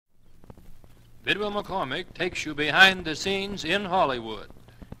Bidwell McCormick takes you behind the scenes in Hollywood.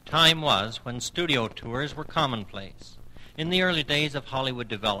 Time was when studio tours were commonplace. In the early days of Hollywood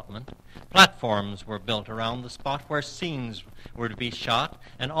development, platforms were built around the spot where scenes were to be shot,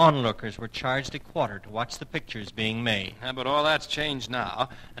 and onlookers were charged a quarter to watch the pictures being made. Yeah, but all that's changed now,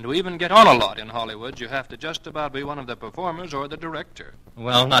 and to even get on a lot in Hollywood, you have to just about be one of the performers or the director.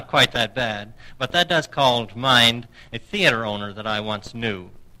 Well, not quite that bad, but that does call to mind a theater owner that I once knew,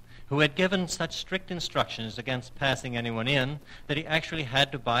 who had given such strict instructions against passing anyone in that he actually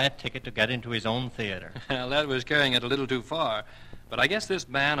had to buy a ticket to get into his own theater. Well, that was carrying it a little too far, but I guess this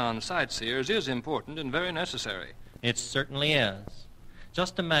ban on sightseers is important and very necessary. It certainly is.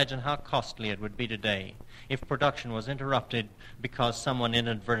 Just imagine how costly it would be today if production was interrupted because someone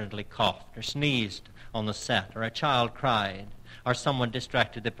inadvertently coughed or sneezed on the set, or a child cried, or someone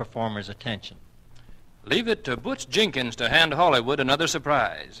distracted the performer's attention. Leave it to Butch Jenkins to hand Hollywood another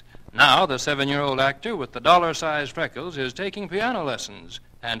surprise. Now the 7-year-old actor with the dollar-sized freckles is taking piano lessons,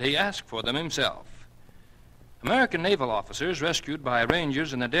 and he asked for them himself. American naval officers rescued by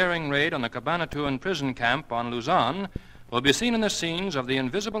Rangers in the daring raid on the Cabanatuan prison camp on Luzon will be seen in the scenes of the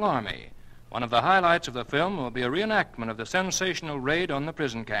Invisible Army. One of the highlights of the film will be a reenactment of the sensational raid on the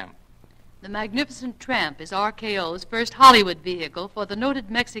prison camp. The Magnificent Tramp is RKO's first Hollywood vehicle for the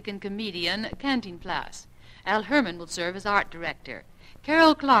noted Mexican comedian Cantinflas. Al Herman will serve as art director.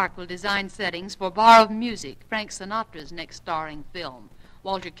 Carol Clark will design settings for Bar of Music, Frank Sinatra's next starring film.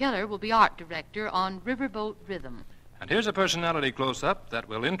 Walter Keller will be art director on Riverboat Rhythm. And here's a personality close-up that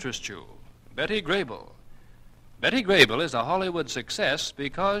will interest you. Betty Grable. Betty Grable is a Hollywood success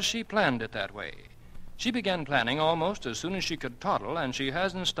because she planned it that way. She began planning almost as soon as she could toddle, and she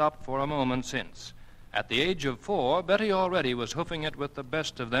hasn't stopped for a moment since. At the age of 4, Betty already was hoofing it with the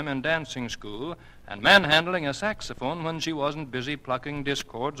best of them in dancing school and manhandling a saxophone when she wasn't busy plucking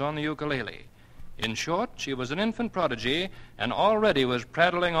discords on the ukulele. In short, she was an infant prodigy and already was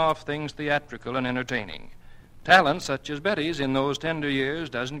prattling off things theatrical and entertaining. Talent such as Betty's in those tender years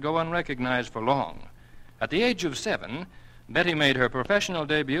doesn't go unrecognized for long. At the age of 7, Betty made her professional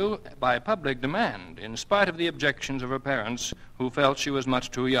debut by public demand, in spite of the objections of her parents, who felt she was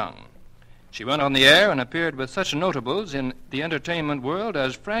much too young. She went on the air and appeared with such notables in the entertainment world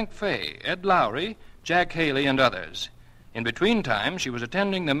as Frank Fay, Ed Lowry, Jack Haley, and others. In between time, she was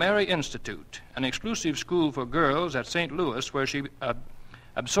attending the Mary Institute, an exclusive school for girls at St. Louis, where she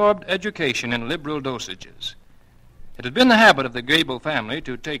absorbed education in liberal dosages. It had been the habit of the Grable family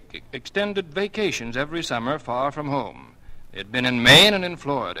to take extended vacations every summer far from home. They had been in Maine and in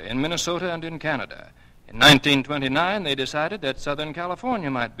Florida, in Minnesota and in Canada. In 1929, they decided that Southern California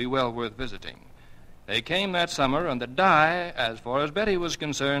might be well worth visiting. They came that summer, and the die, as far as Betty was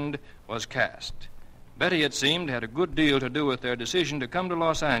concerned, was cast. Betty, it seemed, had a good deal to do with their decision to come to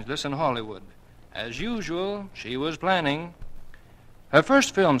Los Angeles and Hollywood. As usual, she was planning. Her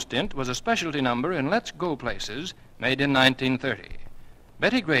first film stint was a specialty number in Let's Go Places, made in 1930.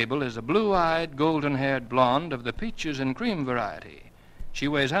 Betty Grable is a blue-eyed, golden-haired blonde of the peaches and cream variety. She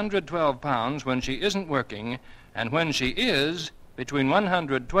weighs 112 pounds when she isn't working, and when she is, between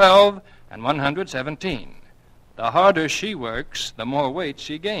 112 and 117. The harder she works, the more weight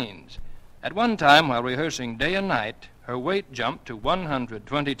she gains. At one time, while rehearsing day and night, her weight jumped to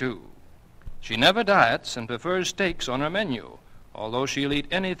 122. She never diets and prefers steaks on her menu, although she'll eat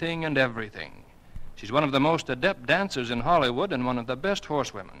anything and everything. She's one of the most adept dancers in Hollywood and one of the best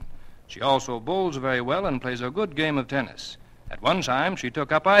horsewomen. She also bowls very well and plays a good game of tennis. At one time, she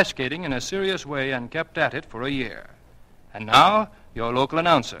took up ice skating in a serious way and kept at it for a year. And now, your local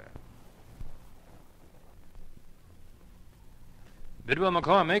announcer. Bidwell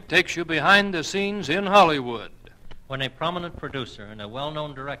McCormick takes you behind the scenes in Hollywood. When a prominent producer and a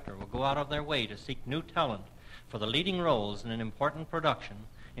well-known director will go out of their way to seek new talent for the leading roles in an important production,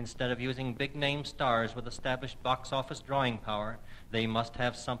 instead of using big-name stars with established box office drawing power, they must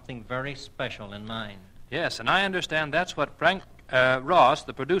have something very special in mind. Yes, and I understand that's what Frank Ross,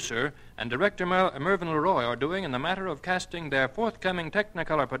 the producer, and director Mervyn LeRoy are doing in the matter of casting their forthcoming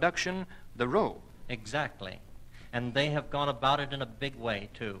Technicolor production, The Robe. Exactly. And they have gone about it in a big way,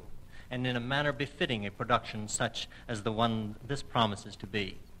 too, and in a manner befitting a production such as the one this promises to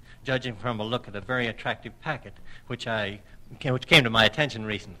be, judging from a look at a very attractive packet which came to my attention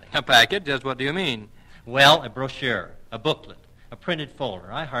recently. A packet? Just what do you mean? Well, a brochure, a booklet, a printed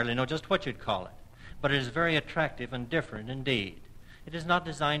folder. I hardly know just what you'd call it. But it is very attractive and different indeed. It is not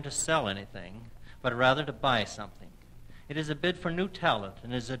designed to sell anything, but rather to buy something. It is a bid for new talent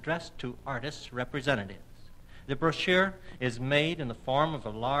and is addressed to artists' representatives. The brochure is made in the form of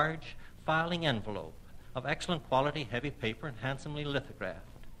a large filing envelope of excellent quality heavy paper and handsomely lithographed.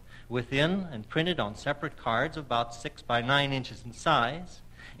 Within, and printed on separate cards of about 6 by 9 inches in size,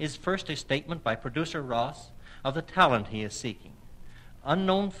 is first a statement by producer Ross of the talent he is seeking.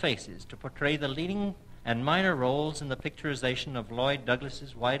 Unknown faces to portray the leading and minor roles in the picturization of Lloyd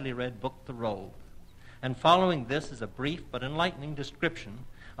Douglas's widely read book, The Robe. And following this is a brief but enlightening description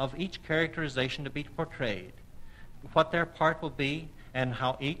of each characterization to be portrayed, what their part will be, and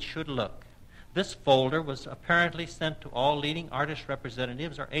how each should look. This folder was apparently sent to all leading artist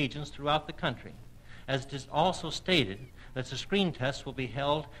representatives or agents throughout the country, as it is also stated that the screen tests will be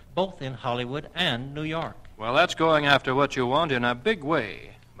held both in Hollywood and New York. Well, that's going after what you want in a big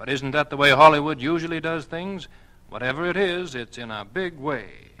way. But isn't that the way Hollywood usually does things? Whatever it is, it's in a big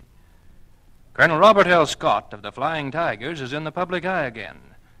way. Colonel Robert L. Scott of the Flying Tigers is in the public eye again.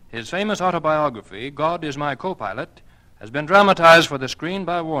 His famous autobiography, God is My Co-Pilot, has been dramatized for the screen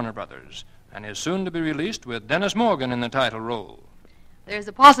by Warner Brothers and is soon to be released with Dennis Morgan in the title role. There's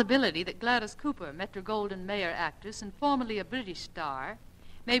a possibility that Gladys Cooper, Metro-Goldwyn-Mayer actress and formerly a British star,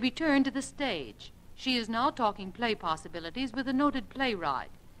 may be turned to the stage. She is now talking play possibilities with a noted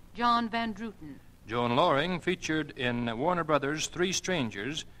playwright, John Van Druten. Joan Loring, featured in Warner Brothers' Three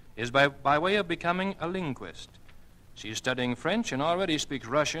Strangers, is by way of becoming a linguist. She's studying French and already speaks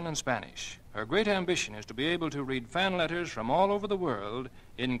Russian and Spanish. Her great ambition is to be able to read fan letters from all over the world,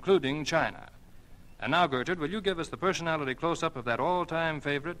 including China. And now, Gertrude, will you give us the personality close-up of that all-time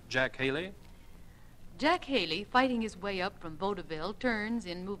favorite, Jack Haley? Jack Haley, fighting his way up from vaudeville, turns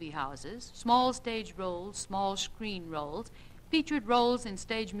in movie houses, small stage roles, small screen roles, featured roles in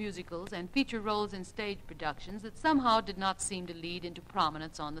stage musicals, and feature roles in stage productions that somehow did not seem to lead into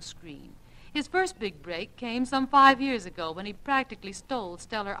prominence on the screen. His first big break came some 5 years ago when he practically stole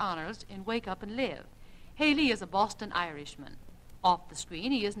stellar honors in Wake Up and Live. Haley is a Boston Irishman. Off the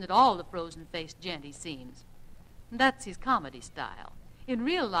screen, he isn't at all the frozen-faced gent he seems. That's his comedy style. In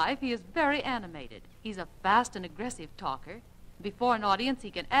real life, he is very animated. He's a fast and aggressive talker. Before an audience,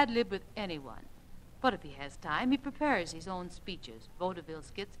 he can ad-lib with anyone. But if he has time, he prepares his own speeches, vaudeville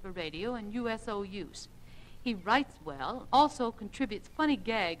skits for radio and USO use. He writes well, also contributes funny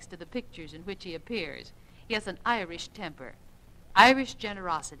gags to the pictures in which he appears. He has an Irish temper, Irish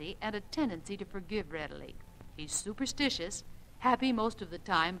generosity, and a tendency to forgive readily. He's superstitious, happy most of the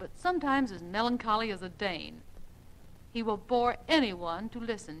time, but sometimes as melancholy as a Dane. He will bore anyone to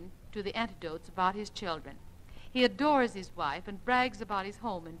listen to the anecdotes about his children. He adores his wife and brags about his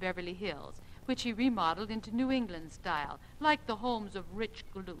home in Beverly Hills, which he remodeled into New England style, like the homes of rich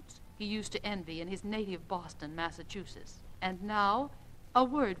galoots he used to envy in his native Boston, Massachusetts. And now, a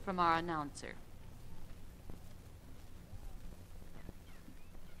word from our announcer.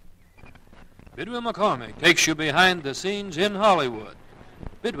 Bidwell McCormick takes you behind the scenes in Hollywood.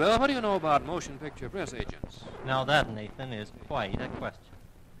 Bidwell, what do you know about motion picture press agents? Now that, Nathan, is quite a question.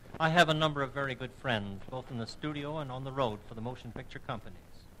 I have a number of very good friends, both in the studio and on the road for the motion picture companies.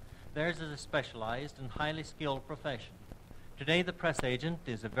 Theirs is a specialized and highly skilled profession. Today, the press agent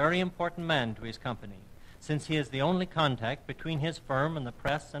is a very important man to his company, since he is the only contact between his firm and the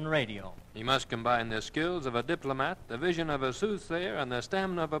press and radio. He must combine the skills of a diplomat, the vision of a soothsayer, and the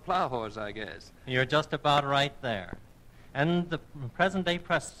stamina of a plow horse, I guess. You're just about right there. And the present-day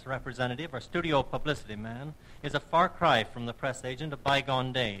press representative or studio publicity man is a far cry from the press agent of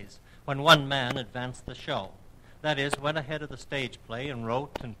bygone days, when one man advanced the show. That is, went ahead of the stage play and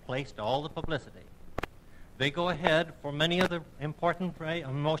wrote and placed all the publicity. They go ahead for many of the important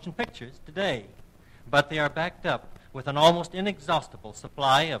motion pictures today, but they are backed up with an almost inexhaustible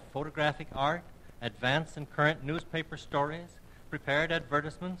supply of photographic art, advanced and current newspaper stories, prepared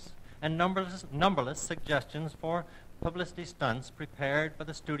advertisements, and numberless suggestions for publicity stunts prepared by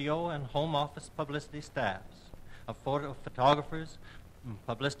the studio and home office publicity staffs, of photographers,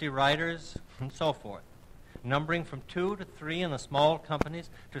 publicity writers, and so forth, numbering from 2 to 3 in the small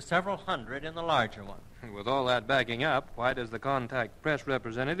companies to several hundred in the larger ones. With all that backing up, why does the contact press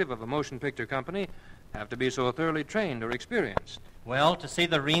representative of a motion picture company have to be so thoroughly trained or experienced? Well, to see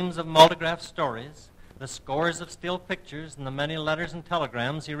the reams of multigraph stories, the scores of still pictures, and the many letters and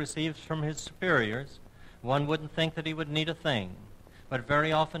telegrams he receives from his superiors, one wouldn't think that he would need a thing, but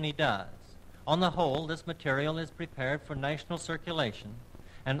very often he does. On the whole, this material is prepared for national circulation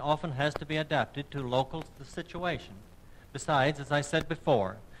and often has to be adapted to local situation. Besides, as I said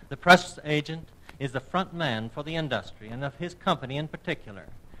before, the press agent is the front man for the industry and of his company in particular,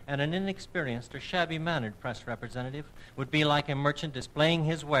 and an inexperienced or shabby-mannered press representative would be like a merchant displaying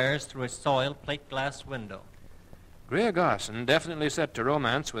his wares through a soiled plate-glass window. Greer Garson definitely set to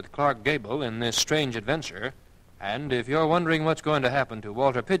romance with Clark Gable in this strange adventure, and if you're wondering what's going to happen to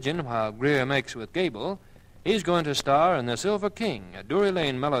Walter Pidgeon while Greer makes with Gable, He's going to star in The Silver King, a Drury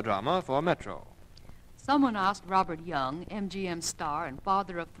Lane melodrama for Metro. Someone asked Robert Young, MGM star and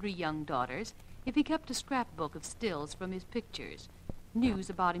father of 3 young daughters, if he kept a scrapbook of stills from his pictures, news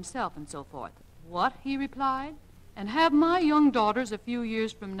about himself and so forth. What, he replied, and have my young daughters a few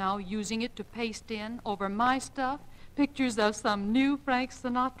years from now using it to paste in, over my stuff, pictures of some new Frank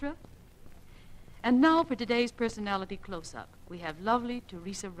Sinatra? And now for today's personality close-up. We have lovely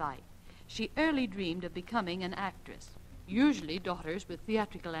Teresa Wright. She early dreamed of becoming an actress. Usually daughters with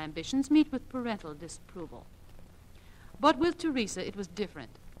theatrical ambitions meet with parental disapproval. But with Teresa it was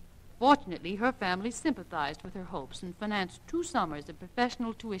different. Fortunately, her family sympathized with her hopes and financed 2 summers of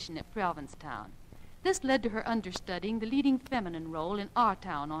professional tuition at Provincetown. This led to her understudying the leading feminine role in Our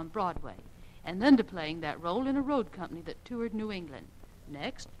Town on Broadway, and then to playing that role in a road company that toured New England.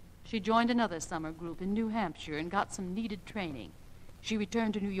 Next, she joined another summer group in New Hampshire and got some needed training. She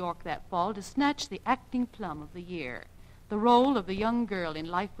returned to New York that fall to snatch the acting plum of the year, the role of the young girl in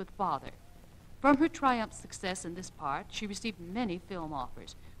Life with Father. From her triumph success in this part, she received many film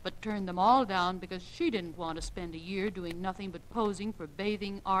offers, but turned them all down because she didn't want to spend a year doing nothing but posing for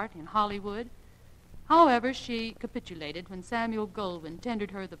bathing art in Hollywood. However, she capitulated when Samuel Goldwyn tendered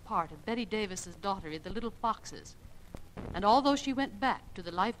her the part of Betty Davis's daughter in The Little Foxes. And although she went back to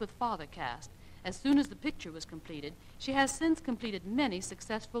the Life with Father cast, as soon as the picture was completed, she has since completed many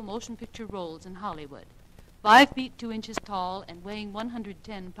successful motion picture roles in Hollywood. 5 feet 2 inches tall and weighing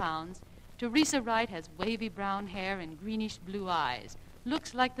 110 pounds, Teresa Wright has wavy brown hair and greenish blue eyes,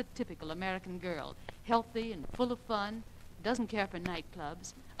 looks like the typical American girl, healthy and full of fun, doesn't care for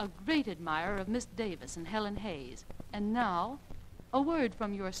nightclubs, a great admirer of Miss Davis and Helen Hayes. And now, a word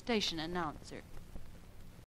from your station announcer.